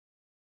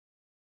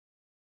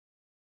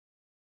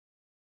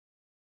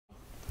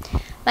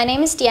My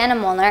name is Deanna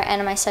Molnar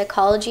and I'm a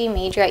psychology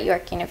major at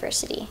York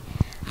University.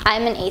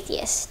 I'm an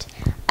atheist.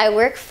 I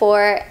work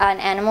for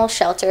an animal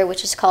shelter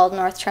which is called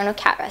North Toronto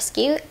Cat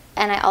Rescue,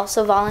 and I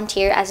also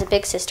volunteer as a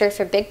big sister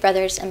for Big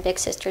Brothers and Big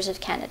Sisters of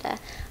Canada.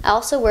 I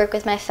also work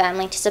with my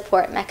family to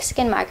support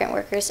Mexican migrant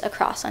workers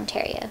across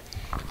Ontario,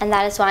 and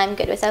that is why I'm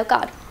good without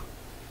God.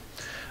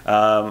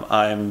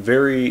 I'm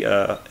very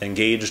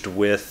engaged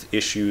with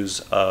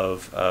issues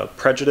of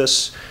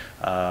prejudice,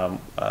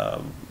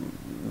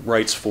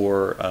 rights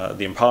for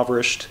the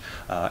impoverished,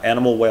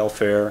 animal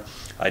welfare.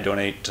 I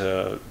donate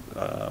to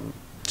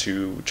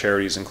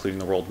charities including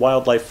the World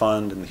Wildlife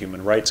Fund and the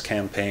Human Rights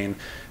Campaign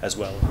as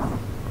well.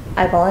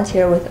 I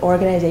volunteer with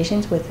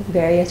organizations with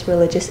various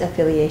religious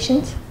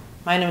affiliations.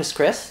 My name is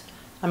Chris.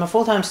 I'm a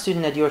full-time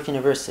student at York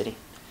University.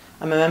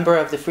 I'm a member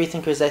of the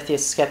Freethinkers,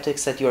 Atheists,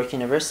 Skeptics at York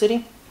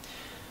University.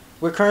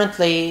 I'm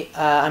currently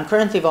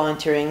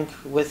volunteering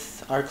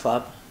with our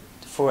club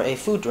for a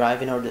food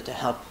drive in order to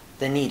help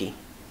the needy.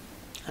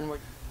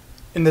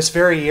 In this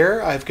very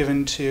year, I've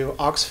given to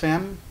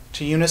Oxfam,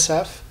 to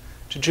UNICEF,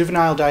 to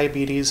Juvenile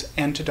Diabetes,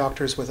 and to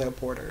Doctors Without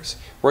Borders.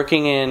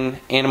 Working in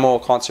animal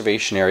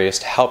conservation areas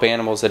to help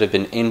animals that have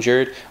been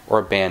injured or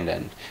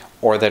abandoned,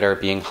 or that are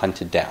being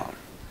hunted down.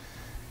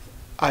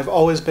 I've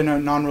always been a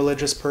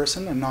non-religious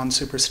person, a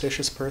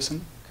non-superstitious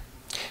person.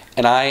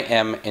 And I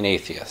am an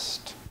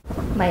atheist.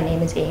 My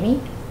name is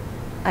Amy.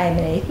 I am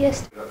an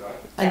atheist.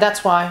 And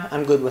that's why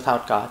I'm good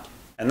without God.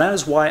 And that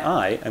is why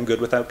I am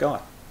good without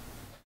God.